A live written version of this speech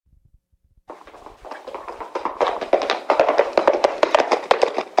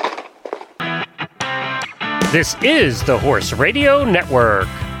This is the Horse Radio Network.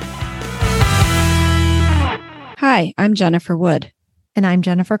 Hi, I'm Jennifer Wood. And I'm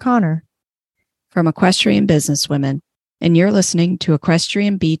Jennifer Connor. From Equestrian Businesswomen, and you're listening to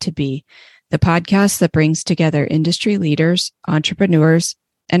Equestrian B2B, the podcast that brings together industry leaders, entrepreneurs,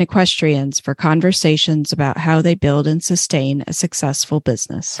 and equestrians for conversations about how they build and sustain a successful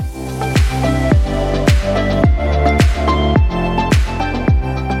business.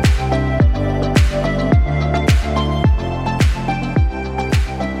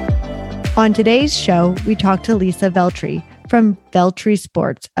 On today's show, we talk to Lisa Veltri from Veltri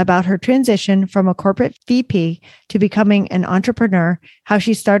Sports about her transition from a corporate VP to becoming an entrepreneur, how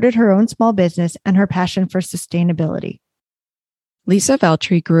she started her own small business, and her passion for sustainability. Lisa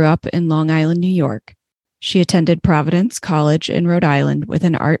Veltri grew up in Long Island, New York. She attended Providence College in Rhode Island with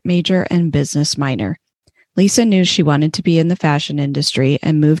an art major and business minor. Lisa knew she wanted to be in the fashion industry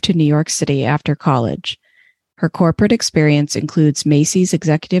and moved to New York City after college. Her corporate experience includes Macy's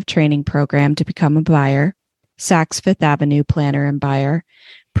executive training program to become a buyer, Saks Fifth Avenue planner and buyer,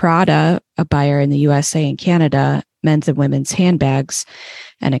 Prada, a buyer in the USA and Canada, men's and women's handbags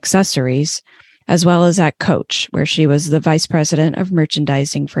and accessories, as well as at Coach, where she was the vice president of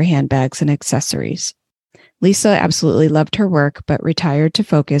merchandising for handbags and accessories. Lisa absolutely loved her work, but retired to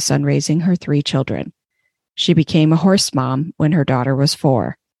focus on raising her 3 children. She became a horse mom when her daughter was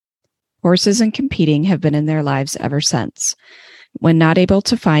 4. Horses and competing have been in their lives ever since. When not able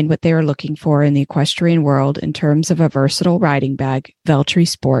to find what they were looking for in the equestrian world in terms of a versatile riding bag, Veltri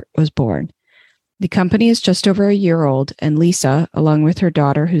Sport was born. The company is just over a year old, and Lisa, along with her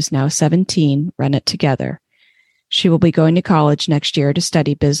daughter, who's now 17, run it together. She will be going to college next year to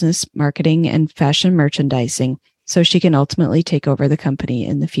study business, marketing, and fashion merchandising, so she can ultimately take over the company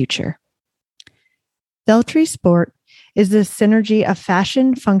in the future. Veltri Sport is the synergy of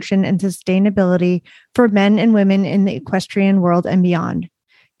fashion, function, and sustainability for men and women in the equestrian world and beyond.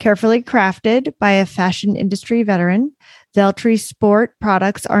 Carefully crafted by a fashion industry veteran, Veltri Sport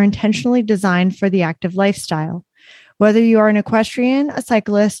products are intentionally designed for the active lifestyle. Whether you are an equestrian, a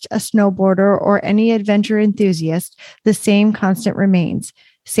cyclist, a snowboarder, or any adventure enthusiast, the same constant remains: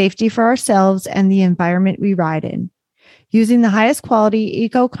 safety for ourselves and the environment we ride in. Using the highest quality,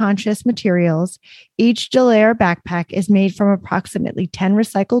 eco-conscious materials, each Delaire backpack is made from approximately 10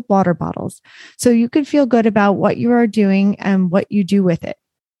 recycled water bottles, so you can feel good about what you are doing and what you do with it.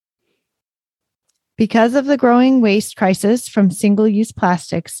 Because of the growing waste crisis from single-use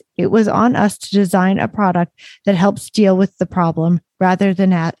plastics, it was on us to design a product that helps deal with the problem rather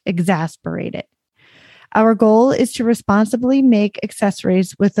than exasperate it. Our goal is to responsibly make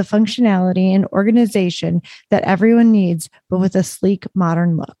accessories with the functionality and organization that everyone needs, but with a sleek,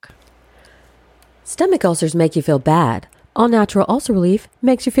 modern look. Stomach ulcers make you feel bad. All Natural Ulcer Relief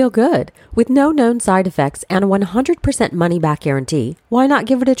makes you feel good. With no known side effects and a 100% money-back guarantee, why not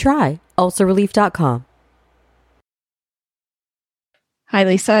give it a try? ulcerrelief.com. Hi,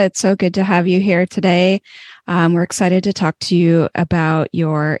 Lisa. It's so good to have you here today. We're excited to talk to you about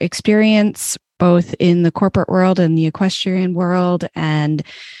your experience both in the corporate world and the equestrian world, and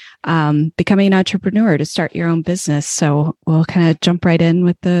becoming an entrepreneur to start your own business. So we'll kind of jump right in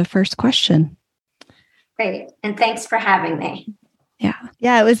with the first question. Great. And thanks for having me.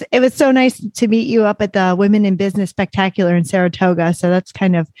 Yeah, it was so nice to meet you up at the Women in Business Spectacular in Saratoga. So that's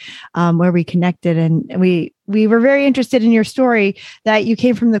kind of where we connected. And we were very interested in your story that you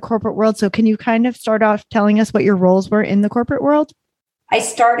came from the corporate world. So can you kind of start off telling us what your roles were in the corporate world? I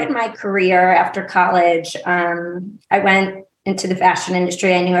started my career after college. I went into the fashion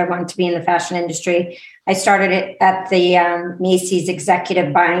industry. I knew I wanted to be in the fashion industry. I started it at the Macy's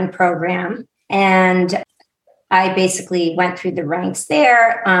executive buying program. And I basically went through the ranks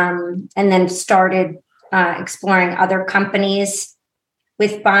there and then started exploring other companies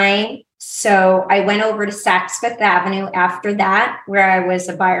with buying. So I went over to Saks Fifth Avenue after that, where I was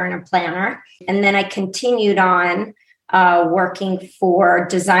a buyer and a planner. And then I continued on working for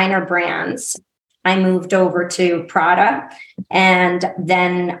designer brands. I moved over to Prada, and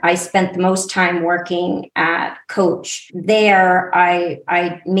then I spent the most time working at Coach. There,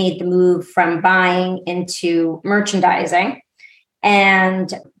 I made the move from buying into merchandising.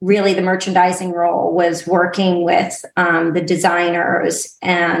 And really, the merchandising role was working with the designers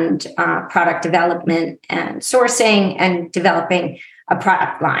and product development and sourcing and developing a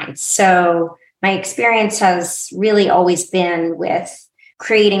product line. So my experience has really always been with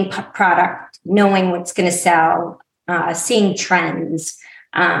creating product, knowing what's going to sell, seeing trends,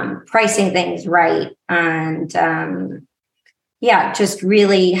 pricing things right, and Yeah, just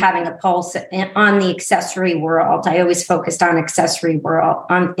really having a pulse on the accessory world. I always focused on in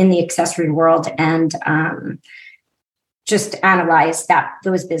the accessory world, and just analyze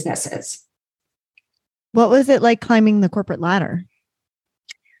those businesses. What was it like climbing the corporate ladder?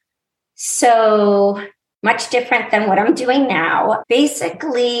 So much different than what I'm doing now.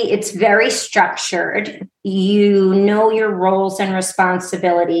 Basically, it's very structured. You know your roles and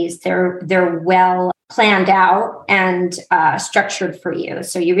responsibilities. They're well planned out and structured for you.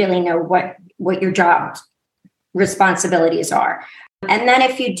 So you really know what your job responsibilities are. And then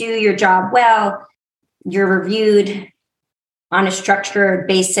if you do your job well, you're reviewed on a structured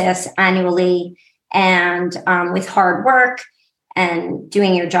basis annually, and with hard work and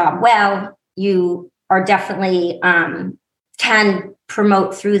doing your job well, you are definitely can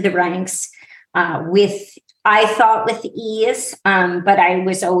promote through the ranks with ease, but I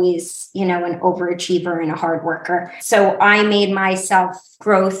was always, an overachiever and a hard worker. So I made myself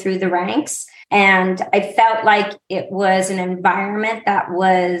grow through the ranks, and I felt like it was an environment that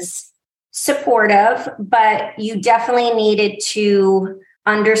was supportive, but you definitely needed to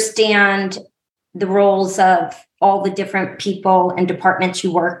understand the roles of all the different people and departments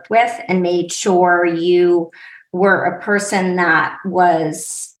you worked with, and made sure you were a person that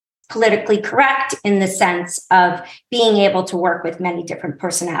was politically correct in the sense of being able to work with many different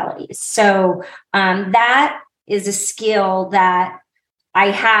personalities. So that is a skill that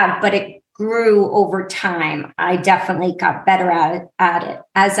I have, but it grew over time. I definitely got better at it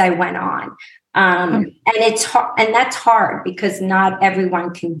as I went on. And it's hard, and that's hard because not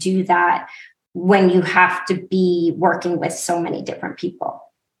everyone can do that when you have to be working with so many different people.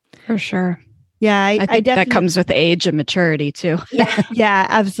 For sure. Yeah, I think that comes with age and maturity too. Yeah, yeah,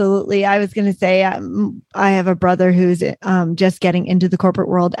 absolutely. I was going to say, I have a brother who's just getting into the corporate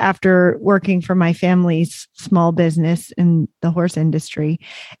world after working for my family's small business in the horse industry.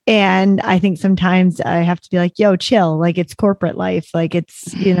 And I think sometimes I have to be like, yo, chill. Like, it's corporate life. Like,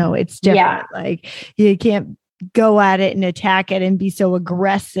 it's, it's different. Yeah. Like, you can't go at it and attack it and be so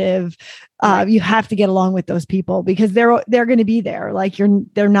aggressive. You have to get along with those people because they're going to be there. Like,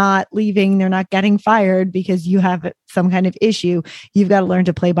 they're not leaving. They're not getting fired because you have some kind of issue. You've got to learn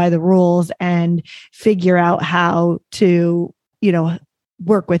to play by the rules and figure out how to,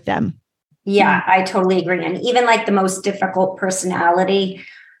 work with them. Yeah, I totally agree. And even like the most difficult personality,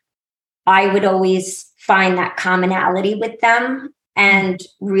 I would always find that commonality with them and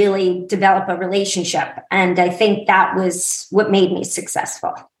really develop a relationship. And I think that was what made me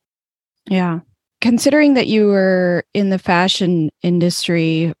successful. Yeah. Considering that you were in the fashion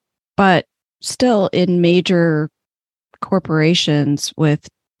industry, but still in major corporations with,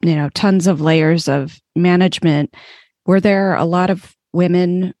 tons of layers of management, were there a lot of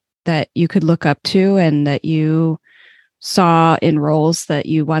women that you could look up to and that you saw in roles that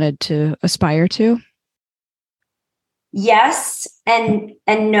you wanted to aspire to? Yes and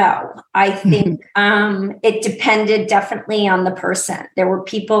no. I think it depended definitely on the person. There were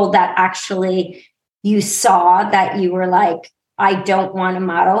people that actually you saw that you were like, I don't want to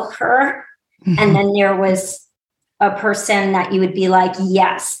model her. And then there was a person that you would be like,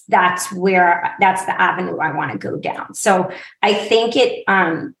 yes, that's the avenue I want to go down. So I think it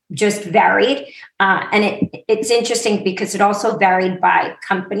just varied. And it's interesting because it also varied by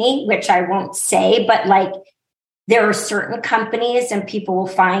company, which I won't say, but like, there are certain companies, and people will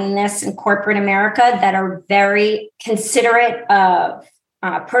find this in corporate America, that are very considerate of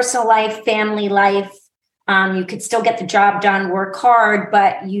personal life, family life. You could still get the job done, work hard,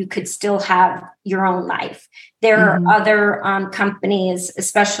 but you could still have your own life. There are other companies,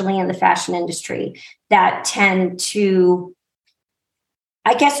 especially in the fashion industry, that tend to,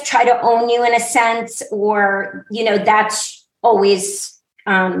 I guess, try to own you in a sense, or, that's always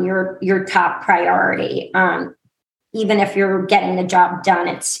your top priority. Even if you're getting the job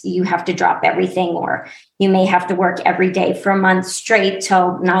done, you have to drop everything, or you may have to work every day for a month straight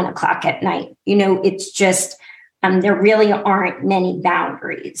till 9:00 at night. It's just, there really aren't many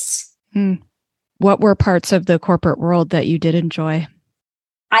boundaries. What were parts of the corporate world that you did enjoy?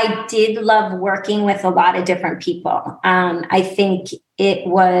 I did love working with a lot of different people. I think it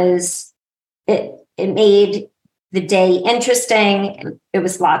made the day interesting. It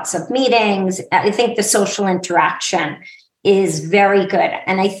was lots of meetings. I think the social interaction is very good.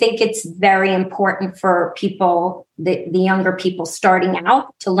 And I think it's very important for people, the younger people starting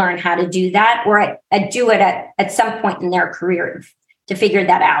out, to learn how to do that, or do it at some point in their career to figure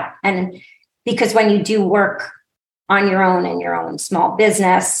that out. And because when you do work on your own in your own small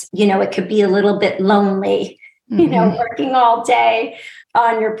business, it could be a little bit lonely, working all day.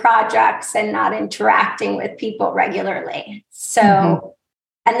 on your projects and not interacting with people regularly. So,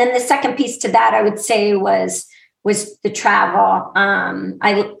 and then the second piece to that, I would say was the travel.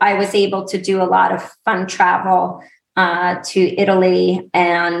 I was able to do a lot of fun travel to Italy,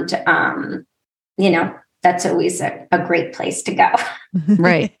 and that's always a great place to go.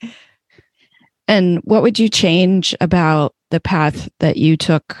 Right. And what would you change about the path that you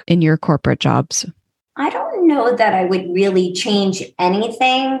took in your corporate jobs? I don't know that I would really change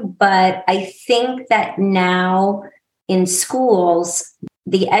anything, but I think that now in schools,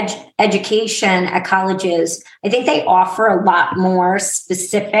 the education at colleges, I think they offer a lot more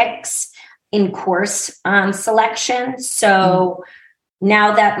specifics in course selection. So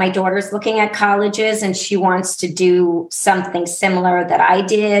now that my daughter's looking at colleges and she wants to do something similar that I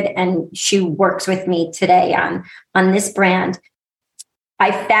did, and she works with me today on this brand,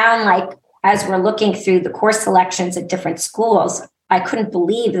 I found, like, as we're looking through the course selections at different schools, I couldn't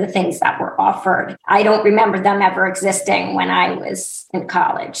believe the things that were offered. I don't remember them ever existing when I was in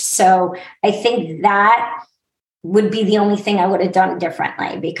college. So I think that would be the only thing I would have done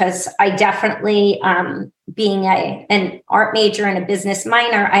differently, because I definitely, being an art major and a business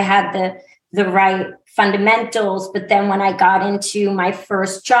minor, I had the right fundamentals. But then when I got into my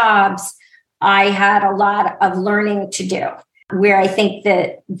first jobs, I had a lot of learning to do, where I think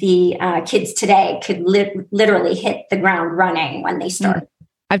that the kids today could literally hit the ground running when they start.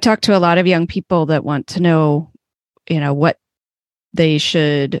 I've talked to a lot of young people that want to know, what they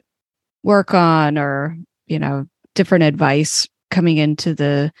should work on, or, different advice coming into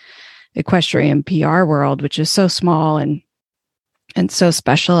the equestrian PR world, which is so small and so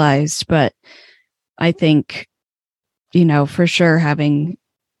specialized. But I think, for sure, having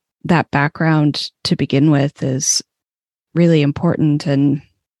that background to begin with is really important. And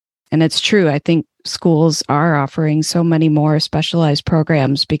it's true. I think schools are offering so many more specialized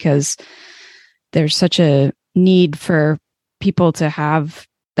programs because there's such a need for people to have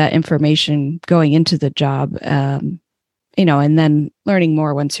that information going into the job, and then learning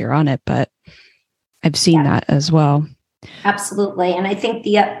more once you're on it. But I've seen that as well. Absolutely. And I think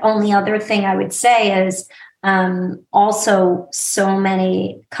the only other thing I would say is also so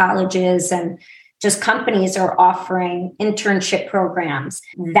many colleges and just companies are offering internship programs.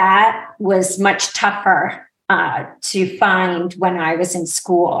 That was much tougher to find when I was in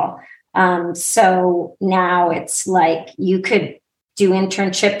school. So now it's like you could do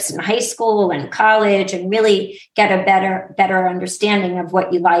internships in high school and college and really get a better understanding of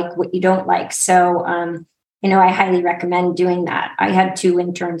what you like, what you don't like. So, I highly recommend doing that. I had 2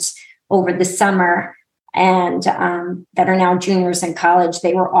 interns over the summer and that are now juniors in college.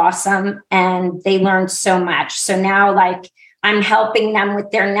 They were awesome and they learned so much. So now, like, I'm helping them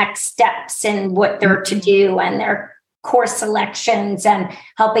with their next steps and what they're to do and their course selections, and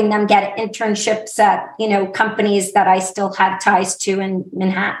helping them get internships at, companies that I still have ties to in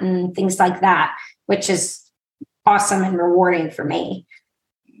Manhattan, things like that, which is awesome and rewarding for me.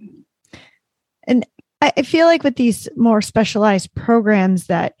 And I feel like with these more specialized programs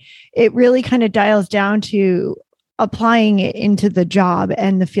that it really kind of dials down to applying it into the job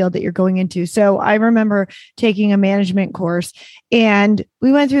and the field that you're going into. So I remember taking a management course and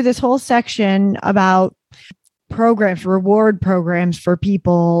we went through this whole section about reward programs for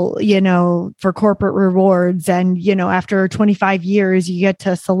people, for corporate rewards. And, after 25 years, you get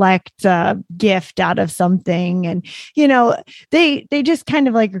to select a gift out of something. And, they just kind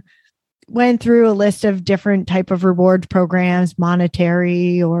of like went through a list of different type of reward programs,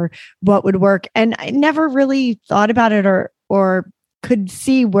 monetary or what would work. And I never really thought about it or could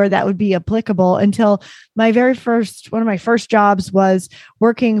see where that would be applicable until one of my first jobs was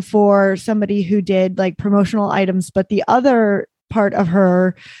working for somebody who did like promotional items. But the other part of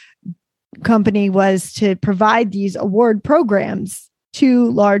her company was to provide these award programs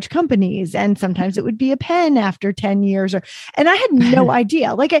to large companies. And sometimes it would be a pen after 10 years and I had no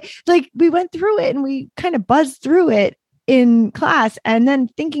idea. We went through it and we kind of buzzed through it in class. And then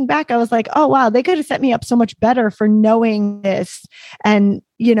thinking back, I was like, oh, wow, they could have set me up so much better for knowing this. And,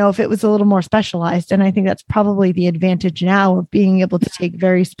 if it was a little more specialized. And I think that's probably the advantage now of being able to take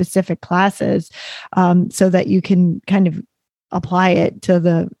very specific classes so that you can kind of apply it to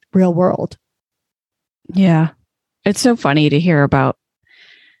the real world. Yeah. It's so funny to hear about,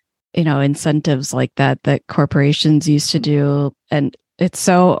 incentives like that corporations used to do. And it's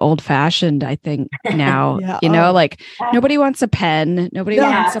so old fashioned, I think now, nobody wants a pen. Nobody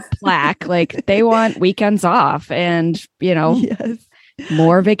wants a plaque. Like they want weekends off and, yes.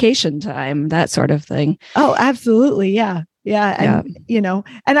 more vacation time, that sort of thing. Oh, absolutely. Yeah. Yeah. And,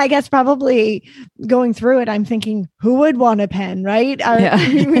 and I guess probably going through it, I'm thinking, who would want a pen, right?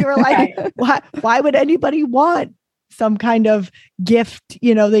 We were like, why would anybody want some kind of gift?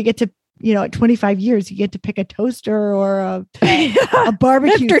 They get to, at 25 years, you get to pick a toaster or a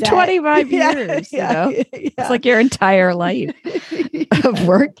barbecue after set. 25 years. It's like your entire life of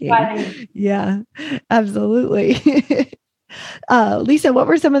working. Yeah, absolutely. Lisa, what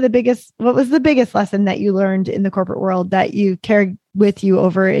was the biggest lesson that you learned in the corporate world that you carried with you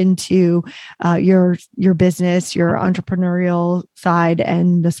over into your business, your entrepreneurial side,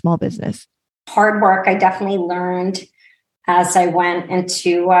 and the small business? Hard work. I definitely learned as I went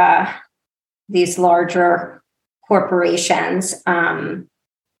into these larger corporations.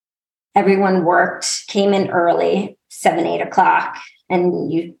 Everyone came in early, 7, 8 o'clock,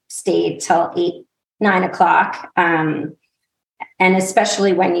 and you stayed till 8, 9 o'clock. And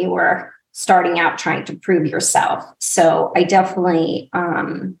especially when you were starting out trying to prove yourself. So I definitely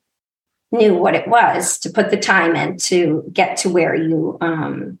knew what it was to put the time in to get to where you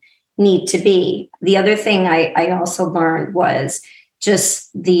need to be. The other thing I also learned was just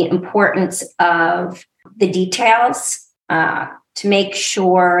the importance of the details to make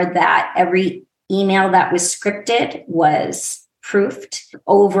sure that every email that was scripted was proofed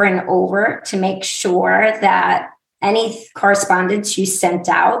over and over to make sure that any correspondence you sent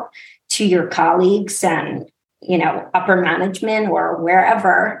out to your colleagues and, upper management or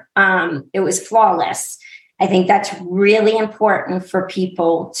wherever, it was flawless. I think that's really important for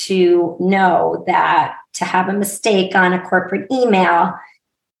people to know that to have a mistake on a corporate email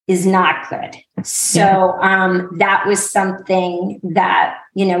is not good. So that was something that,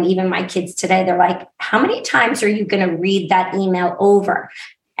 even my kids today, they're like, how many times are you going to read that email over?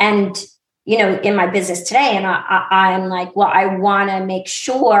 And in my business today. And I'm like, well, I want to make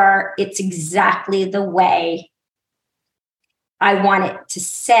sure it's exactly the way I want it to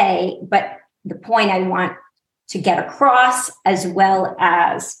say, but the point I want to get across, as well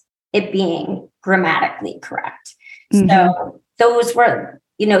as it being grammatically correct. Mm-hmm. So those were,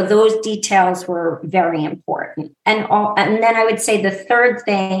 those details were very important. And then I would say the third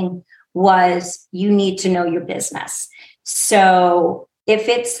thing was you need to know your business. So if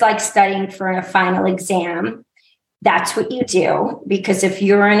it's like studying for a final exam, that's what you do. Because if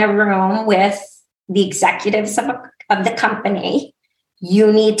you're in a room with the executives of the company,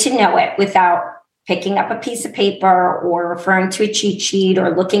 you need to know it without picking up a piece of paper or referring to a cheat sheet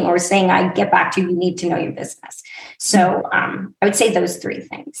or looking or saying, I get back to you. You need to know your business. So I would say those three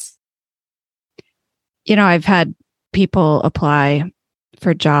things. I've had people apply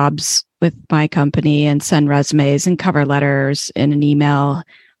for jobs with my company and send resumes and cover letters in an email,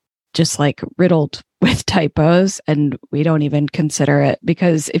 just like riddled with typos. And we don't even consider it,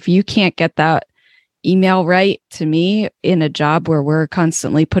 because if you can't get that email right, to me, in a job where we're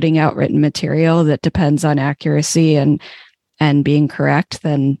constantly putting out written material that depends on accuracy and being correct,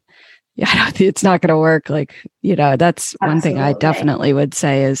 then it's not going to work. Like, that's Absolutely. One thing I definitely would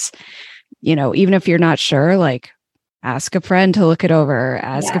say is, even if you're not sure, like, ask a friend to look it over,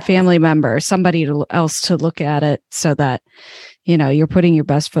 ask a family member, somebody else to look at it, so that, you're putting your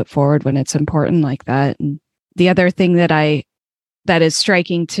best foot forward when it's important like that. And the other thing that is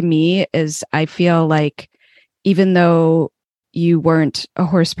striking to me is I feel like even though you weren't a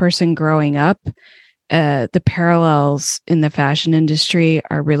horse person growing up, the parallels in the fashion industry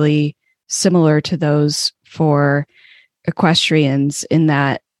are really similar to those for equestrians, in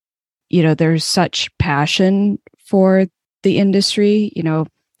that, there's such passion for the industry.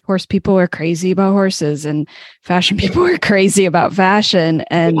 Horse people are crazy about horses, and fashion people are crazy about fashion.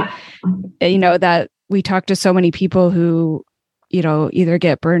 And, that we talk to so many people who, either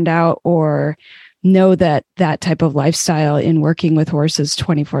get burned out or know that that type of lifestyle in working with horses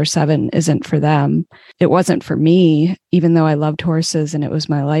 24/7 isn't for them. It wasn't for me, even though I loved horses and it was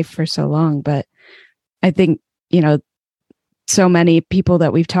my life for so long. But I think, so many people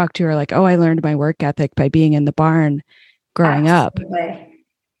that we've talked to are like, oh, I learned my work ethic by being in the barn growing Absolutely. Up.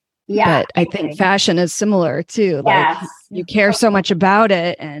 Yeah. But I think fashion is similar too. Yes. Like, you care so much about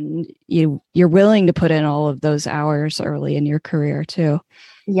it, and you're willing to put in all of those hours early in your career too.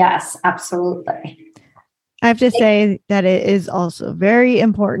 Yes, absolutely. I have to say that it is also very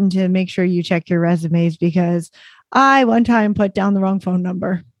important to make sure you check your resumes, because I one time put down the wrong phone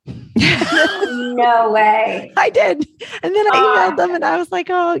number. No way. I did. And then I emailed them and I was like,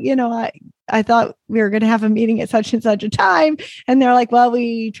 I thought we were going to have a meeting at such and such a time. And they're like, well,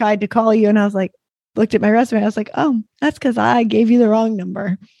 we tried to call you. And I was like, looked at my resume. I was like, oh, that's because I gave you the wrong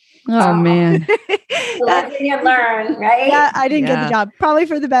number. Oh, man. Live and you learn, right? Yeah, I didn't get the job. Probably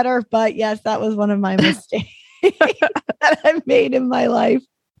for the better. But yes, that was one of my mistakes. that I've made in my life.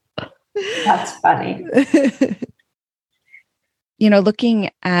 That's funny. Looking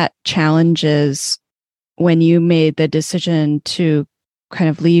at challenges when you made the decision to kind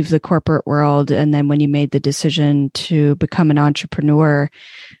of leave the corporate world, and then when you made the decision to become an entrepreneur,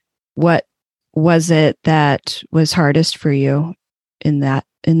 what was it that was hardest for you in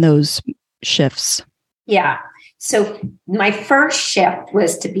those shifts? Yeah. So my first shift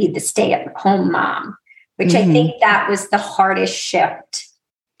was to be the stay-at-home mom, which I think that was the hardest shift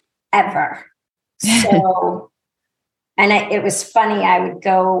ever. So, and it was funny. I would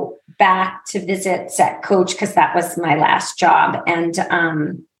go back to visits at Coach because that was my last job.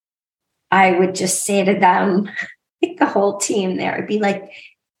 And I would just say to them, the whole team there, I'd be like,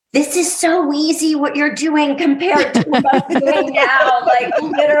 this is so easy what you're doing compared to what I'm doing now. Like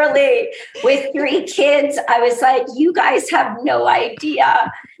literally with 3 kids, I was like, you guys have no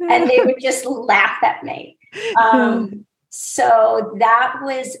idea. And they would just laugh at me. So that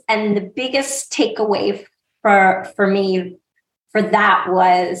was, and the biggest takeaway for me for that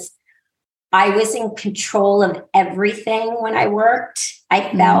was I was in control of everything when I worked.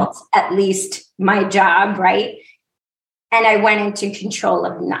 I felt at least my job, right? And I went into control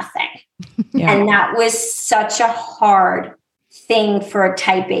of nothing. Yeah. And that was such a hard thing for a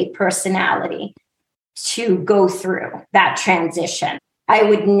type A personality to go through that transition. I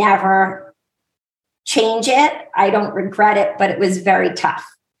would never change it. I don't regret it, but it was very tough.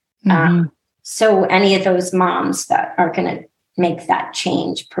 So any of those moms that are going to make that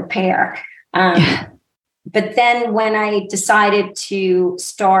change, prepare. But then when I decided to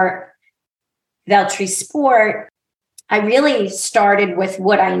start Veltri Sport, I really started with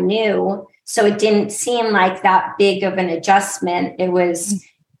what I knew. So it didn't seem like that big of an adjustment. It was,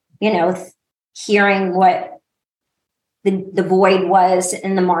 hearing what the void was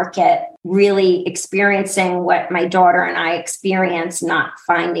in the market, really experiencing what my daughter and I experienced, not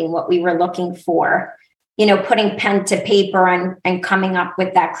finding what we were looking for, putting pen to paper and coming up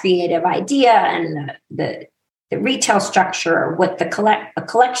with that creative idea and the retail structure, what the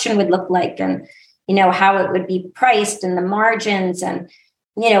collection would look like, and how it would be priced and the margins and,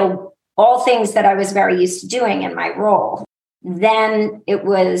 all things that I was very used to doing in my role. Then it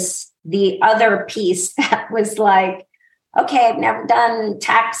was the other piece that was like, okay, I've never done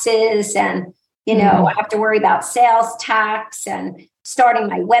taxes and, I have to worry about sales tax and starting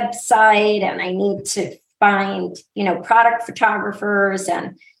my website, and I need to find, product photographers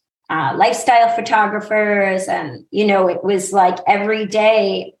and lifestyle photographers. And, it was like every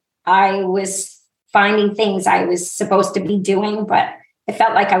day I was finding things I was supposed to be doing, but it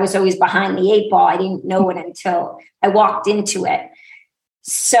felt like I was always behind the 8 ball. I didn't know it until I walked into it.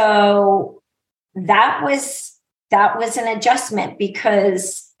 So that was an adjustment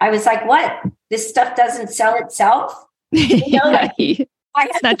because I was like, what? This stuff doesn't sell itself?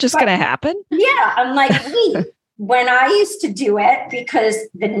 It's not just going to happen. Yeah. I'm like, wait, when I used to do it, because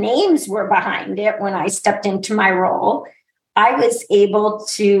the names were behind it, when I stepped into my role, I was able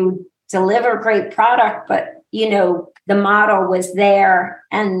to deliver great product, but the model was there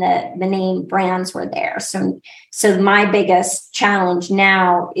and the name brands were there. So my biggest challenge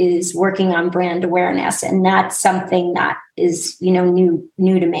now is working on brand awareness. And that's something that is, new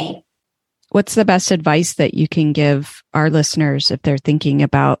to me. What's the best advice that you can give our listeners if they're thinking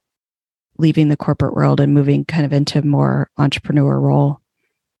about leaving the corporate world and moving kind of into more entrepreneur role?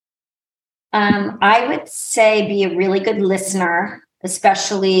 I would say be a really good listener,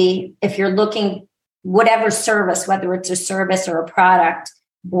 especially if you're looking whatever service, whether it's a service or a product,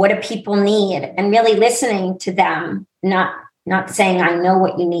 what do people need? And really listening to them, not saying I know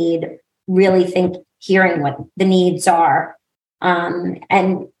what you need, really hearing what the needs are,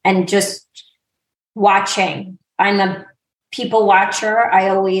 and just watching. I'm a people watcher. I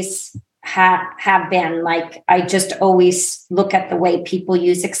always have been. Like, I just always look at the way people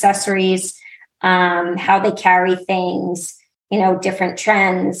use accessories, how they carry things, different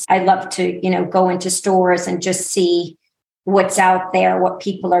trends. I love to, go into stores and just see what's out there, what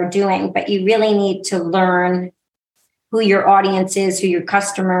people are doing. But you really need to learn who your audience is, who your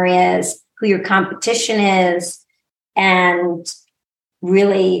customer is, who your competition is, and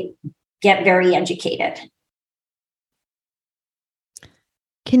really get very educated.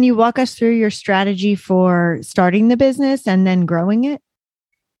 Can you walk us through your strategy for starting the business and then growing it?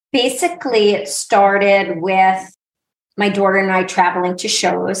 Basically, it started with my daughter and I traveling to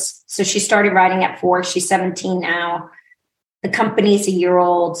shows. So she started riding at 4. She's 17 now. The company's a year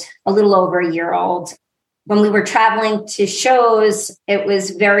old, a little over a year old. When we were traveling to shows, it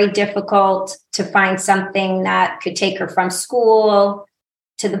was very difficult to find something that could take her from school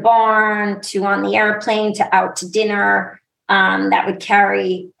to the barn, to on the airplane, to out to dinner, that would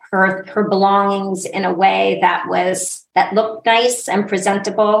carry her belongings in a way that looked nice and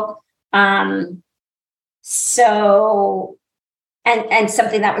presentable. So, and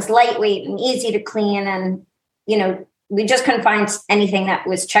something that was lightweight and easy to clean. And, we just couldn't find anything that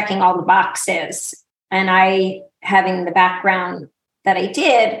was checking all the boxes. And I, having the background that I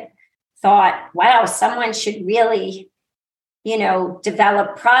did, thought, wow, someone should really,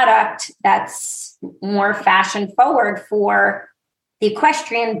 develop product that's more fashion forward for the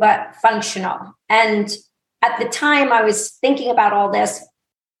equestrian, but functional. And at the time I was thinking about all this,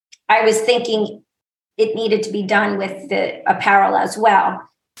 I was thinking it needed to be done with the apparel as well.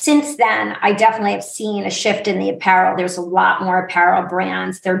 Since then, I definitely have seen a shift in the apparel. There's a lot more apparel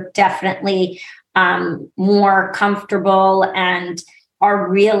brands. They're definitely more comfortable and are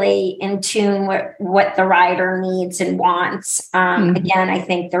really in tune with what the rider needs and wants. Again, I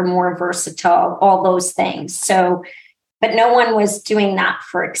think they're more versatile, all those things. So, but no one was doing that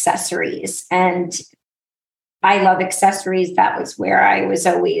for accessories. And I love accessories. That was where I was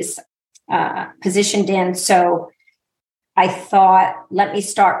always positioned in. So I thought, let me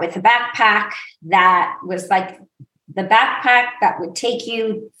start with a backpack that was like the backpack that would take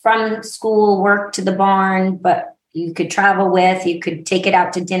you from school, work to the barn, but you could travel with, you could take it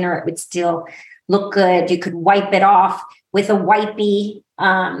out to dinner. It would still look good. You could wipe it off with a wipey.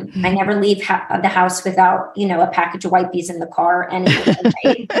 I never leave the house without, a package of wipies in the car. And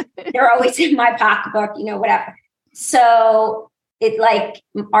they're always in my pocketbook, whatever. So it like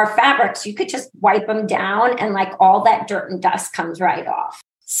our fabrics, you could just wipe them down and like all that dirt and dust comes right off.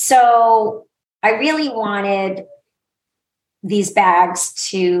 So I really wanted these bags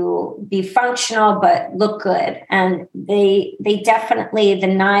to be functional, but look good. And they definitely, the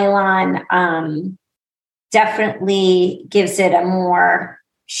nylon definitely gives it a more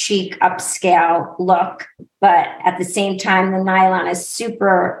chic upscale look. But at the same time, the nylon is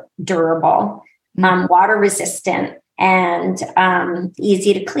super durable, water resistant, and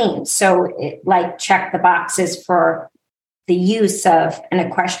easy to clean. So it like check the boxes for the use of an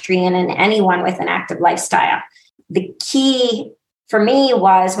equestrian and anyone with an active lifestyle. The key for me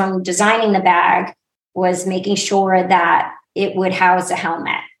was when designing the bag was making sure that it would house a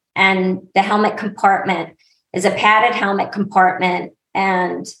helmet. And the helmet compartment is a padded helmet compartment.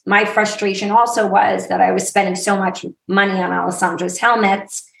 And my frustration also was that I was spending so much money on Alessandra's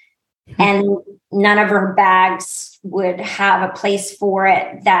helmets and none of her bags would have a place for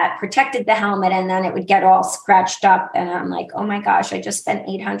it that protected the helmet. And then it would get all scratched up. And I'm like, oh my gosh, I just spent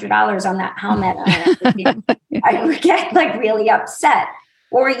 $800 on that helmet. I would get like really upset.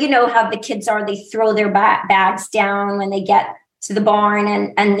 Or, how the kids are, they throw their bags down when they get to the barn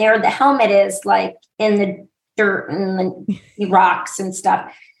and there the helmet is like in the dirt and the rocks and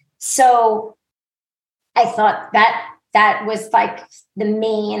stuff. So I thought that was like the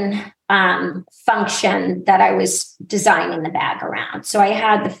main function that I was designing the bag around. So I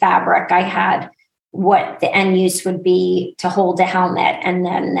had the fabric, I had what the end use would be to hold a helmet, and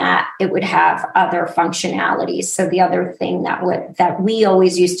then that it would have other functionalities. So the other thing that we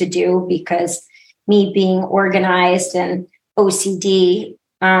always used to do, because me being organized and OCD,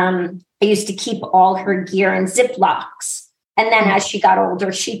 I used to keep all her gear in Ziplocs. And then as she got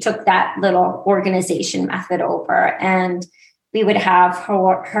older, she took that little organization method over, and we would have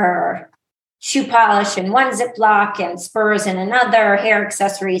her shoe polish in one Ziploc and spurs in another, hair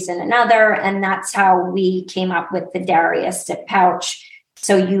accessories in another. And that's how we came up with the Darius zip pouch.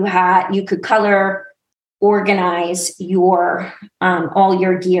 So you could color organize your all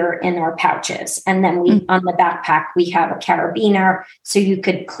your gear in our pouches. And then on the backpack, we have a carabiner. So you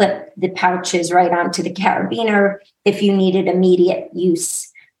could clip the pouches right onto the carabiner if you needed immediate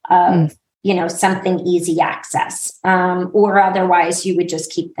use of something easy access, or otherwise you would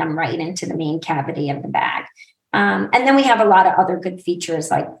just keep them right into the main cavity of the bag. And then we have a lot of other good features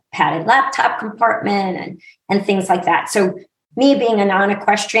like padded laptop compartment and things like that. So me being a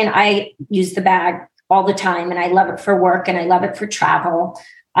non-equestrian, I use the bag all the time, and I love it for work and I love it for travel,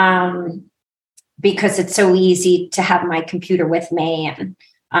 because it's so easy to have my computer with me, and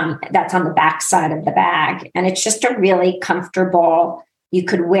that's on the back side of the bag. And it's just a really comfortable, you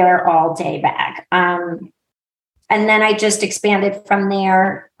could wear all day bag. And then I just expanded from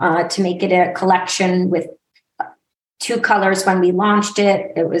there to make it a collection with 2 colors. When we launched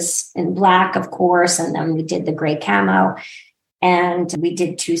it, it was in black, of course, and then we did the gray camo, and we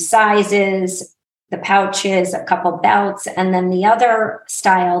did 2 sizes, the pouches, a couple belts. And then the other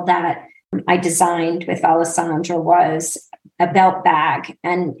style that I designed with Alessandra was a belt bag.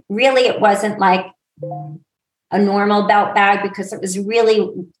 And really, it wasn't like a normal belt bag because it was really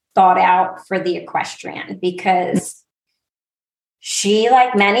thought out for the equestrian, because she,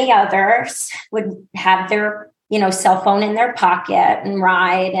 like many others, would have their, cell phone in their pocket and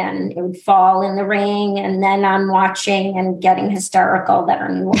ride, and it would fall in the ring. And then I'm watching and getting hysterical that her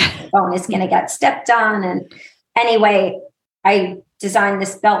new phone is going to get stepped on. And anyway, I designed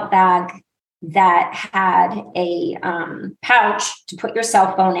this belt bag that had a pouch to put your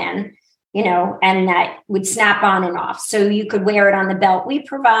cell phone in, and that would snap on and off. So you could wear it on the belt we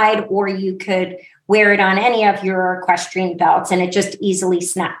provide, or you could wear it on any of your equestrian belts, and it just easily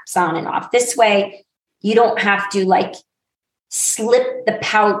snaps on and off. This way, you don't have to slip the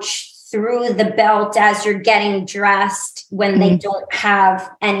pouch through the belt as you're getting dressed when they don't have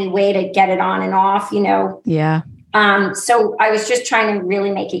any way to get it on and off, Yeah. So I was just trying to really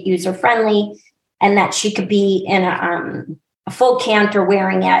make it user friendly, and that she could be in a full canter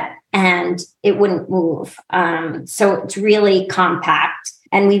wearing it and it wouldn't move. So it's really compact.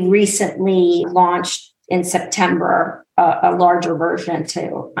 And we recently launched in September a larger version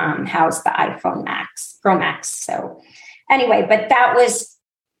to house the iPhone Pro Max. So anyway, but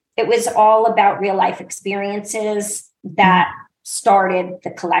it was all about real life experiences that started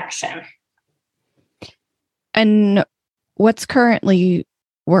the collection. And what's currently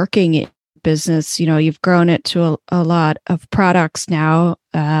working in business? You've grown it to a lot of products now.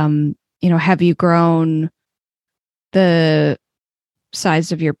 Have you grown the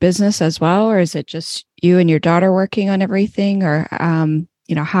size of your business as well, or is it just you and your daughter working on everything, or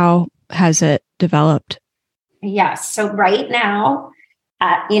how has it developed? Yes. So right now,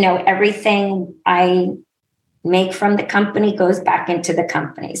 everything I make from the company goes back into the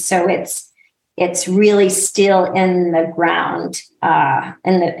company. So it's really still in the ground,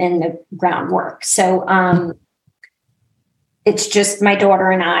 in the groundwork. So it's just my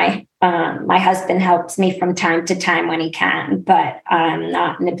daughter and I. My husband helps me from time to time when he can, but I'm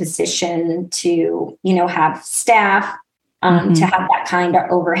not in a position to, have staff to have that kind of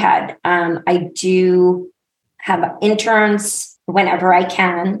overhead. I do have interns whenever I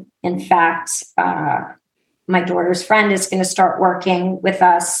can. In fact, my daughter's friend is going to start working with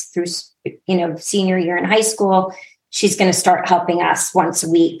us through, senior year in high school. She's going to start helping us once a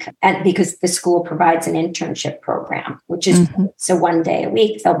week, and because the school provides an internship program, which is so one day a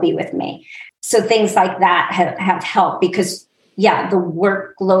week they'll be with me. So things like that have helped, because the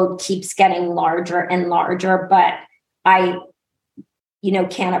workload keeps getting larger and larger, but I,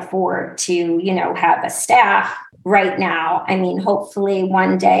 can't afford to, have a staff right now. I mean, hopefully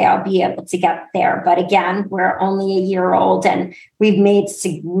one day I'll be able to get there. But again, we're only a year old and we've made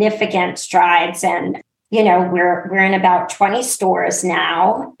significant strides, and we're in about 20 stores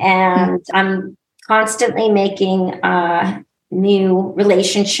now, and I'm constantly making new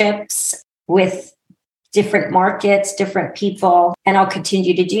relationships with different markets, different people, and I'll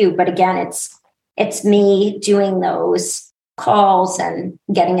continue to do. But again, it's me doing those calls and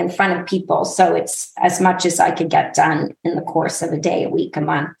getting in front of people. So it's as much as I could get done in the course of a day, a week, a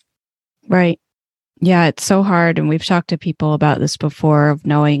month. Right. Yeah, it's so hard. And we've talked to people about this before, of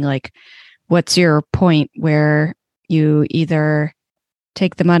knowing what's your point where you either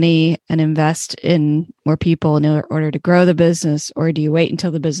take the money and invest in more people in order to grow the business, or do you wait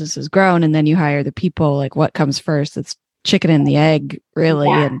until the business is grown and then you hire the people? What comes first? It's chicken and the egg, really.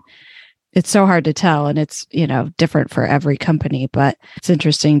 Yeah. And it's so hard to tell. And it's, different for every company, but it's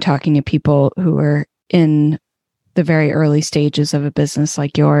interesting talking to people who are in the very early stages of a business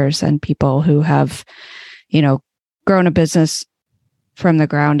like yours, and people who have, grown a business from the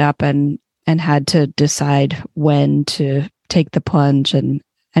ground up and had to decide when to take the plunge and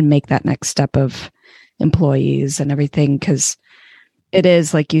make that next step of employees and everything. Because it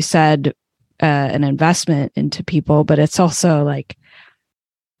is, like you said, an investment into people, but it's also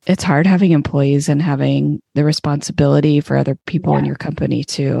it's hard having employees and having the responsibility for other people in your company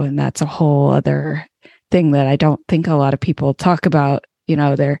too. And that's a whole other thing that I don't think a lot of people talk about.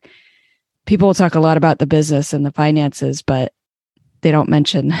 People talk a lot about the business and the finances, but they don't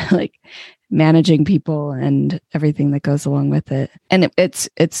mention managing people and everything that goes along with it. And it's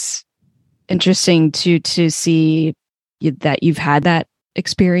interesting to see that you've had that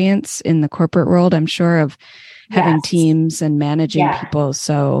experience in the corporate world, I'm sure, of having teams and managing people.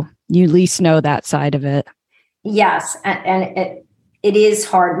 So you at least know that side of it. Yes. And it is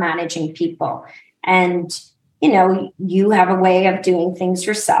hard managing people. And, you have a way of doing things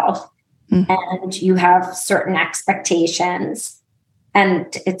yourself, and you have certain expectations. And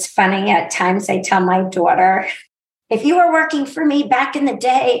it's funny, at times I tell my daughter, if you were working for me back in the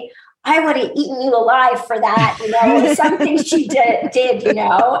day, I would have eaten you alive for that, something she did,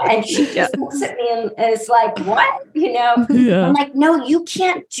 and she just looks at me and is like, what, Yeah. I'm like, no, you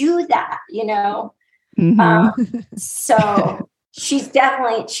can't do that, so she's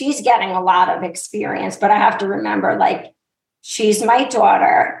getting a lot of experience, but I have to remember, like, she's my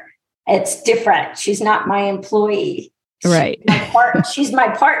daughter. It's different. She's not my employee. Right. She's my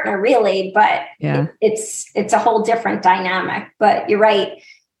partner, really, but it's a whole different dynamic. But you're right.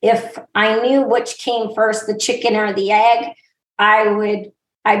 If I knew which came first, the chicken or the egg,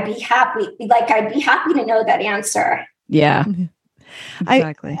 I'd be happy. Like, I'd be happy to know that answer. Yeah,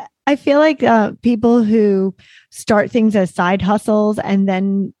 exactly. I feel like people who start things as side hustles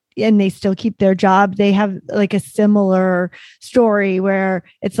and they still keep their job, they have like a similar story where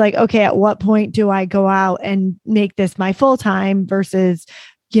it's like, okay, at what point do I go out and make this my full time versus,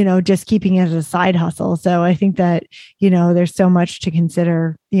 just keeping it as a side hustle. So I think that, there's so much to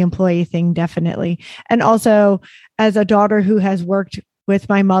consider the employee thing, definitely. And also, as a daughter who has worked with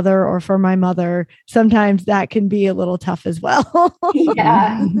my mother or for my mother, sometimes that can be a little tough as well.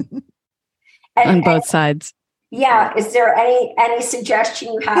 Yeah. On both sides. Yeah. Is there any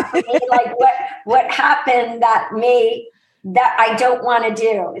suggestion you have for me? Like, what happened that I don't want to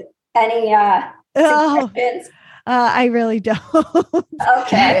do? Any suggestions? I really don't.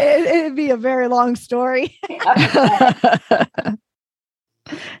 Okay. It'd be a very long story.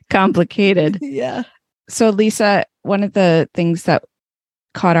 Complicated. Yeah. So Lisa, one of the things that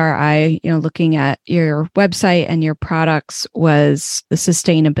caught our eye, looking at your website and your products was the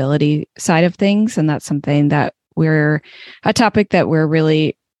sustainability side of things. And that's something that a topic that we're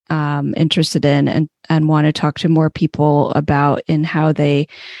really interested in and want to talk to more people about in how they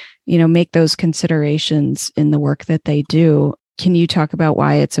make those considerations in the work that they do. Can you talk about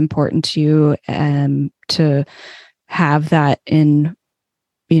why it's important to you to have that in,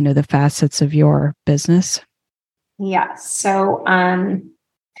 the facets of your business? Yeah. So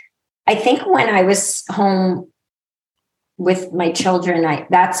I think when I was home with my children,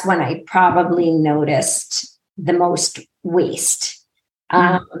 that's when I probably noticed the most waste.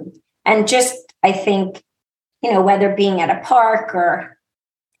 And just, I think, whether being at a park or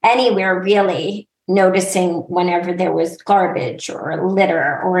anywhere, really noticing whenever there was garbage or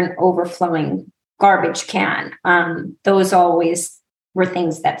litter or an overflowing garbage can. Those always were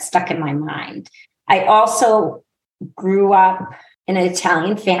things that stuck in my mind. I also grew up in an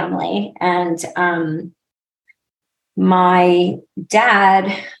Italian family, and my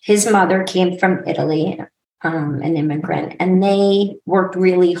dad, his mother came from Italy, an immigrant, and they worked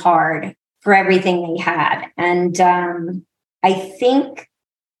really hard for everything they had. And I think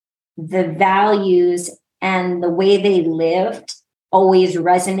the values and the way they lived always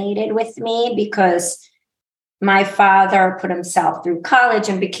resonated with me, because my father put himself through college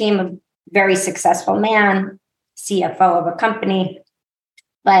and became a very successful man, CFO of a company,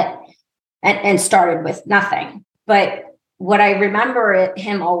 and started with nothing. But what I remember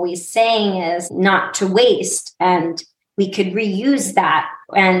him always saying is not to waste, and we could reuse that.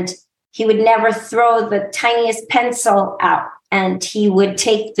 And he would never throw the tiniest pencil out. And he would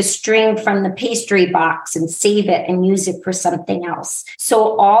take the string from the pastry box and save it and use it for something else.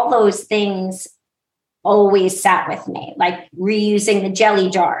 So all those things always sat with me, like reusing the jelly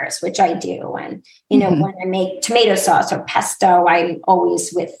jars, which I do. And, when I make tomato sauce or pesto, I'm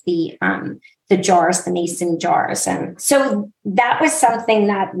always with the jars, the mason jars. And so that was something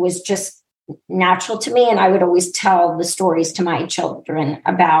that was just natural to me. And I would always tell the stories to my children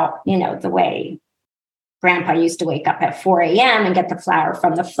about, the way Grandpa used to wake up at 4 a.m. and get the flour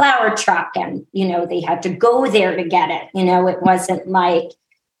from the flour truck. And, they had to go there to get it. It wasn't like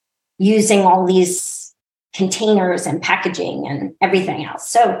using all these containers and packaging and everything else.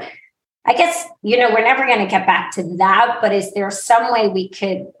 So I guess, we're never going to get back to that. But is there some way we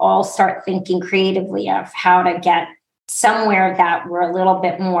could all start thinking creatively of how to get somewhere that we're a little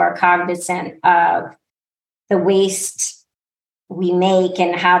bit more cognizant of the waste we make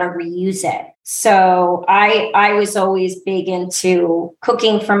and how to reuse it? So I was always big into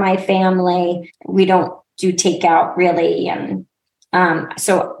cooking for my family. We don't do takeout really. And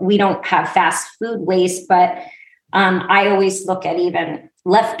so we don't have fast food waste, but I always look at even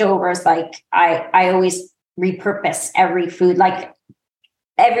leftovers. Like I always repurpose every food. Like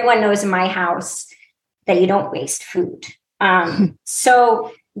everyone knows in my house that you don't waste food. But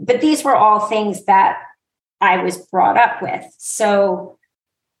these were all things that I was brought up with. So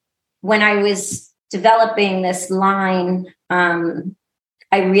when I was developing this line, I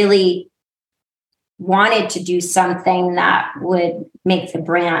really wanted to do something that would make the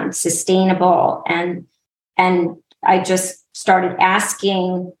brand sustainable. And I just started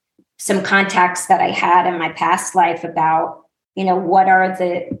asking some contacts that I had in my past life about, what are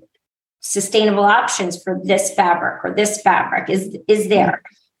the sustainable options for this fabric or this fabric is there,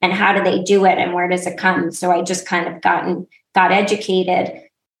 and how do they do it, and where does it come? So I just kind of got educated,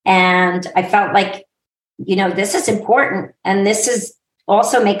 and I felt like, this is important, and this is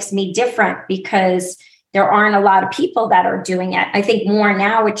also makes me different because there aren't a lot of people that are doing it. I think more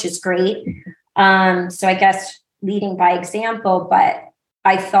now, which is great. So I guess leading by example, but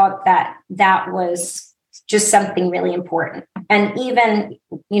I thought that was just something really important. And even,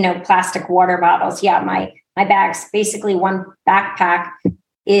 plastic water bottles. Yeah, my bags, basically one backpack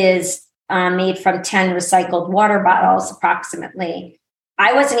is made from 10 recycled water bottles approximately.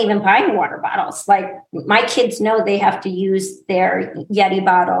 I wasn't even buying water bottles. Like, my kids know they have to use their Yeti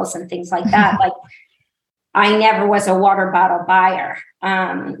bottles and things like that. Like, I never was a water bottle buyer.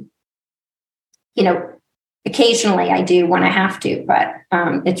 Occasionally I do when I have to, but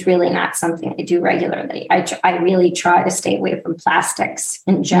it's really not something I do regularly. I really try to stay away from plastics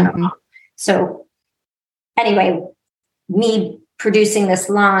in general. Mm-hmm. So anyway, me producing this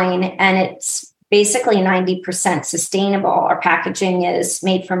line, and it's basically 90% sustainable. Our packaging is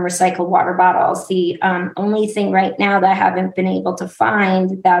made from recycled water bottles. The only thing right now that I haven't been able to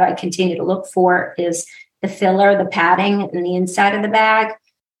find that I continue to look for is the filler, the padding in the inside of the bag.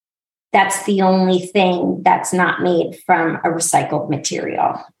 That's the only thing that's not made from a recycled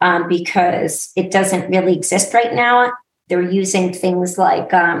material, because it doesn't really exist right now. They're using things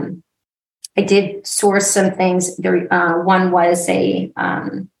like, I did source some things. There, one was a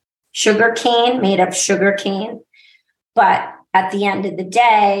sugar cane, made of sugar cane. But at the end of the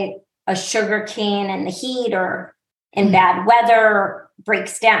day, a sugar cane in the heat or in bad weather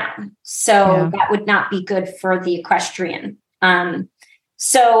breaks down. So that would not be good for the equestrian.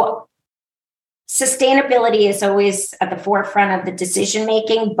 So sustainability is always at the forefront of the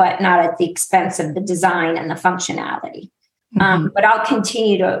decision-making, but not at the expense of the design and the functionality. But I'll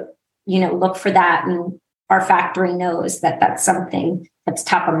continue to, look for that. And our factory knows that that's something that's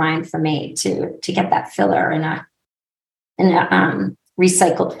top of mind for me to get that filler in a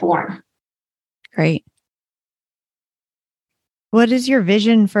recycled form. Great. What is your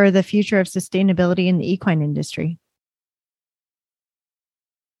vision for the future of sustainability in the equine industry?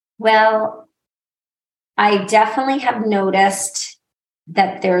 Well, I definitely have noticed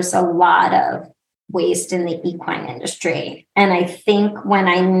that there's a lot of waste in the equine industry. And I think when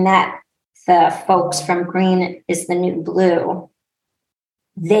I met the folks from Green is the New Blue,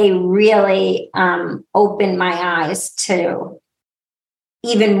 they really opened my eyes to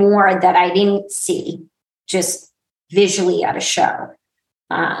even more that I didn't see just visually at a show.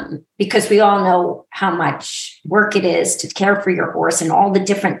 Because we all know how much work it is to care for your horse and all the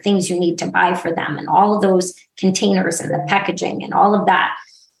different things you need to buy for them and all of those containers and the packaging and all of that.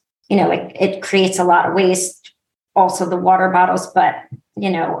 It creates a lot of waste. Also the water bottles, but,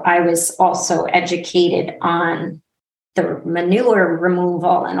 I was also educated on the manure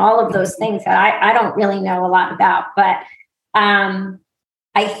removal and all of those things that I don't really know a lot about. But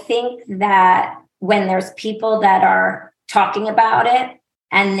I think that when there's people that are talking about it,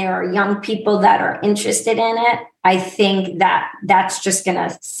 and there are young people that are interested in it, I think that that's just going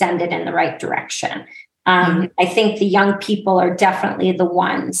to send it in the right direction. I think the young people are definitely the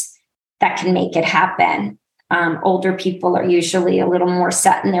ones that can make it happen. Older people are usually a little more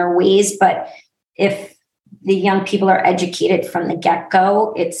set in their ways, but if the young people are educated from the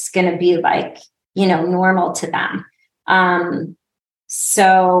get-go, it's going to be like, normal to them.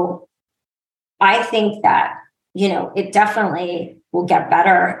 So I think that, it definitely will get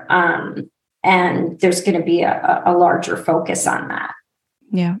better. And there's going to be a larger focus on that.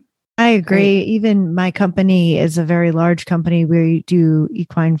 Yeah, I agree. Great. Even my company is a very large company. We do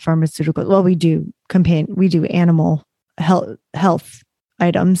equine pharmaceuticals. Well, we do animal health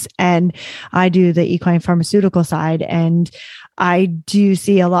items, and I do the equine pharmaceutical side. And I do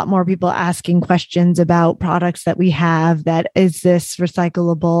see a lot more people asking questions about products that we have. That is this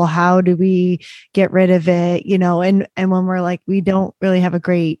recyclable? How do we get rid of it? And when we're like, we don't really have a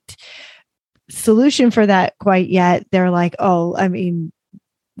great solution for that quite yet, they're like, oh, I mean,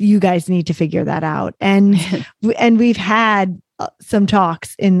 you guys need to figure that out. And we've had some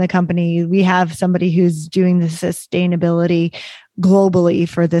talks in the company. We have somebody who's doing the sustainability globally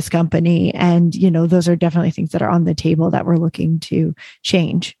for this company. And, those are definitely things that are on the table that we're looking to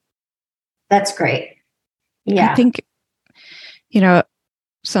change. That's great. Yeah. I think,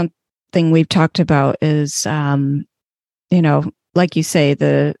 something we've talked about is, like you say,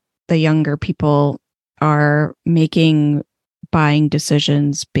 the younger people are making buying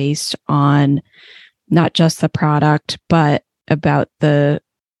decisions based on not just the product, but about the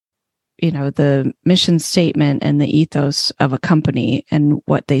the mission statement and the ethos of a company and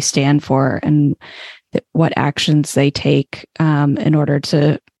what they stand for and what actions they take in order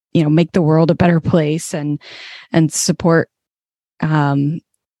to, make the world a better place and support, and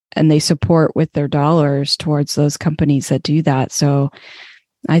they support with their dollars towards those companies that do that. So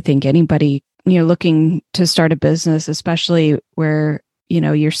I think anybody, looking to start a business, especially where,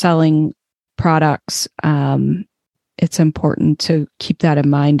 you're selling products, it's important to keep that in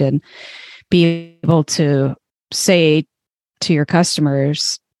mind and be able to say to your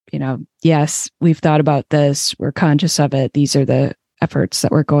customers, yes, we've thought about this. We're conscious of it. These are the efforts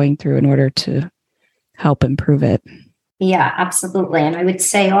that we're going through in order to help improve it. Yeah, absolutely. And I would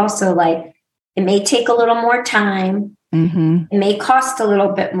say also, like, it may take a little more time. Mm-hmm. It may cost a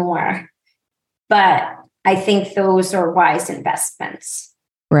little bit more, but I think those are wise investments.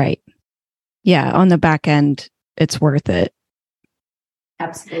 Right. Yeah. On the back end, it's worth it.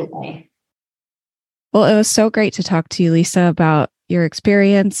 Absolutely. Well, it was so great to talk to you, Lisa, about your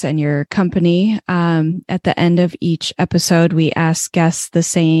experience and your company. At the end of each episode, we ask guests the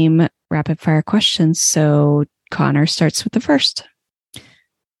same rapid fire questions. So Connor starts with the first.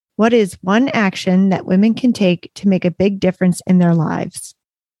 What is one action that women can take to make a big difference in their lives?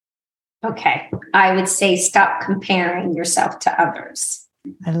 Okay. I would say stop comparing yourself to others.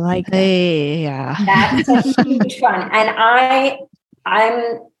 I like that. Hey, yeah. That's a huge one. And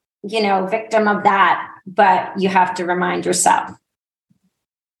I'm, victim of that, but you have to remind yourself.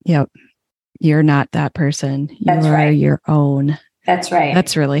 Yep. You're not that person. That's you are right. your own. That's right.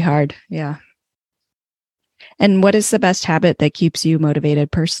 That's really hard. Yeah. And what is the best habit that keeps you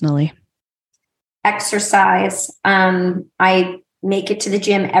motivated personally? Exercise. I make it to the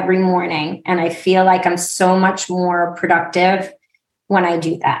gym every morning, and I feel like I'm so much more productive when I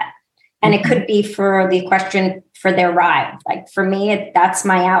do that. And it could be for the equestrian, for their ride. Like for me, that's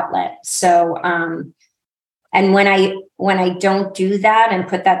my outlet. So, and when I don't do that and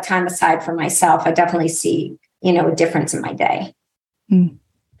put that time aside for myself, I definitely see, a difference in my day.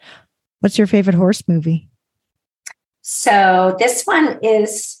 What's your favorite horse movie? So this one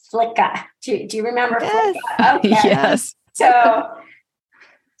is Flicka. Do you remember Yes. Flicka? Okay. Yes. So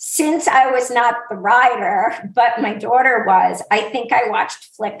since I was not the rider, but my daughter was, I think I watched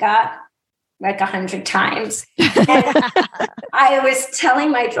Flicka like 100 times. And I was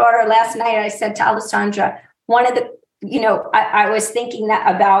telling my daughter last night, I said to Alessandra, one of the, I was thinking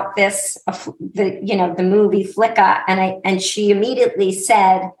that about this, the movie Flicka, and she immediately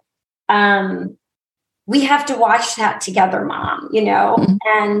said, we have to watch that together, Mom, Mm-hmm.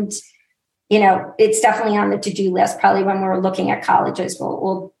 and, it's definitely on the to-do list. Probably when we're looking at colleges,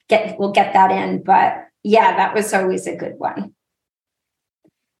 we'll get that in. But yeah, that was always a good one.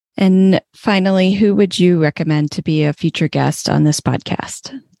 And finally, who would you recommend to be a future guest on this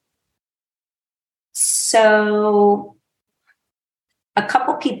podcast? So a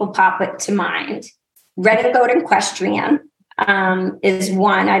couple people pop it to mind. Red and Goat Equestrian is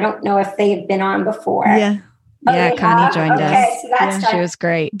one. I don't know if they've been on before. Yeah. Oh, yeah, Connie joined us. So that's She was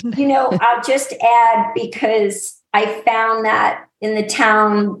great. I'll just add, because I found that in the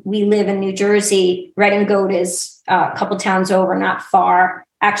town we live in, New Jersey, Red and Goat is a couple towns over, not far.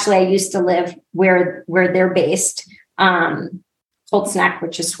 Actually, I used to live where they're based, Colts Neck,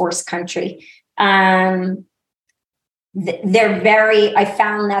 which is horse country. I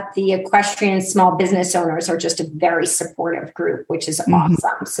found that the equestrian small business owners are just a very supportive group, which is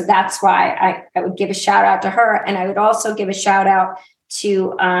awesome. So that's why I would give a shout out to her. And I would also give a shout out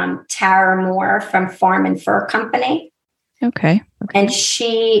to Tara Moore from Farm and Fur Company. Okay. And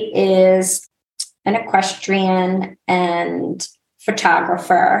she is an equestrian and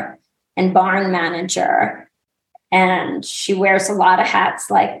photographer and barn manager. And she wears a lot of hats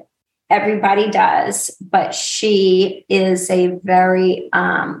like everybody does, but she is a very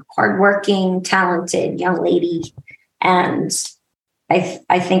hardworking, talented young lady. And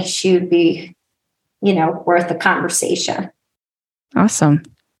I think she would be, worth a conversation. Awesome.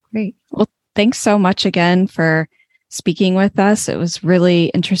 Great. Well, thanks so much again for speaking with us. It was really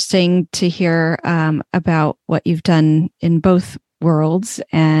interesting to hear about what you've done in both worlds.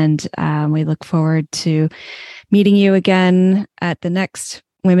 And we look forward to meeting you again at the next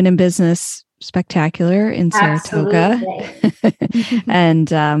Women in Business Spectacular in Saratoga.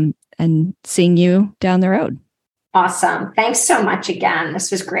 and seeing you down the road. Awesome. Thanks so much again.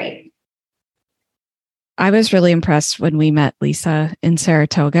 This was great. I was really impressed when we met Lisa in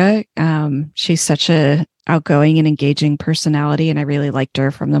Saratoga. She's such a outgoing and engaging personality, and I really liked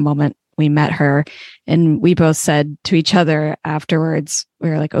her from the moment we met her, and we both said to each other afterwards, we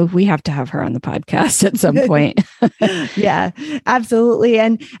were like, oh, we have to have her on the podcast at some point. Yeah, absolutely.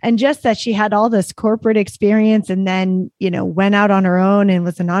 And just that she had all this corporate experience and then, went out on her own and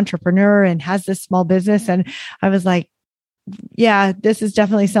was an entrepreneur and has this small business. And I was like, yeah, this is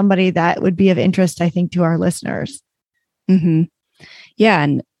definitely somebody that would be of interest, I think, to our listeners. Mm-hmm. Yeah.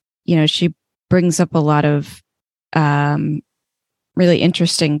 And, she brings up a lot of really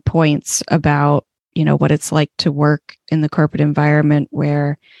interesting points about, what it's like to work in the corporate environment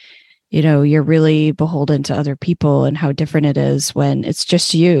where, you're really beholden to other people and how different it is when it's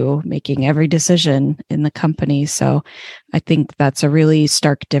just you making every decision in the company. So I think that's a really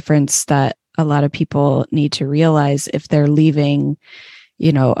stark difference that a lot of people need to realize if they're leaving,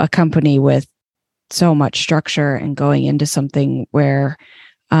 a company with so much structure and going into something where,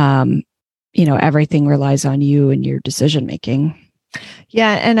 everything relies on you and your decision making.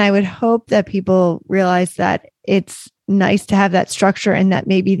 Yeah. And I would hope that people realize that it's nice to have that structure and that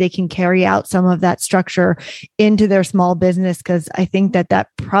maybe they can carry out some of that structure into their small business, because I think that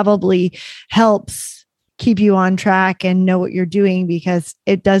probably helps keep you on track and know what you're doing, because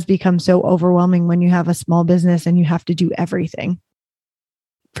it does become so overwhelming when you have a small business and you have to do everything.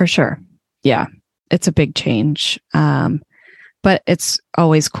 For sure. Yeah. It's a big change. But it's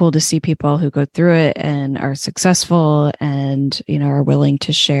always cool to see people who go through it and are successful and, are willing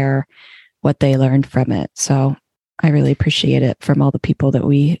to share what they learned from it. So I really appreciate it from all the people that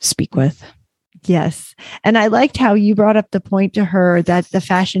we speak with. Yes. And I liked how you brought up the point to her that the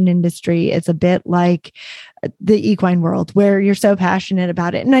fashion industry is a bit like the equine world, where you're so passionate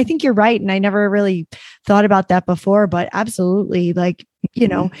about it. And I think you're right. And I never really thought about that before, but absolutely. Like,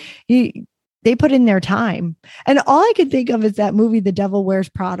 they put in their time. And all I could think of is that movie, The Devil Wears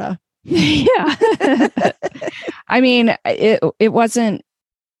Prada. Yeah. I mean, it wasn't,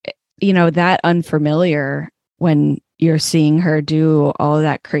 that unfamiliar when you're seeing her do all of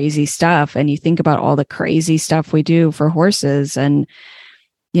that crazy stuff. And you think about all the crazy stuff we do for horses and,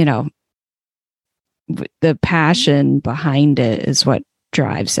 the passion behind it is what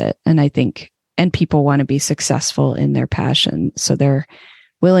drives it. And I think, and people want to be successful in their passion. So they're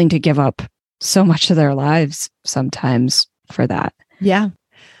willing to give up so much of their lives sometimes for that. Yeah.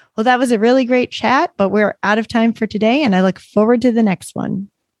 Well, that was a really great chat, but we're out of time for today, and I look forward to the next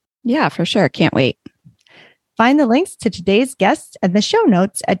one. Yeah, for sure. Can't wait. Find the links to today's guests and the show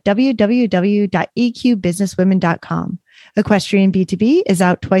notes at www.eqbusinesswomen.com. Equestrian B2B is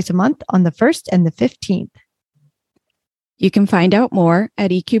out twice a month on the 1st and the 15th. You can find out more at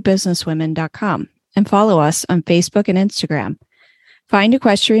eqbusinesswomen.com and follow us on Facebook and Instagram. Find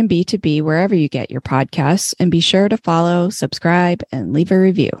Equestrian B2B wherever you get your podcasts, and be sure to follow, subscribe, and leave a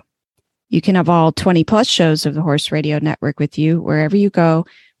review. You can have all 20 plus shows of the Horse Radio Network with you wherever you go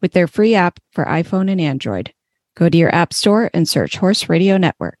with their free app for iPhone and Android. Go to your app store and search Horse Radio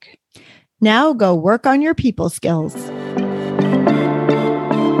Network. Now go work on your people skills.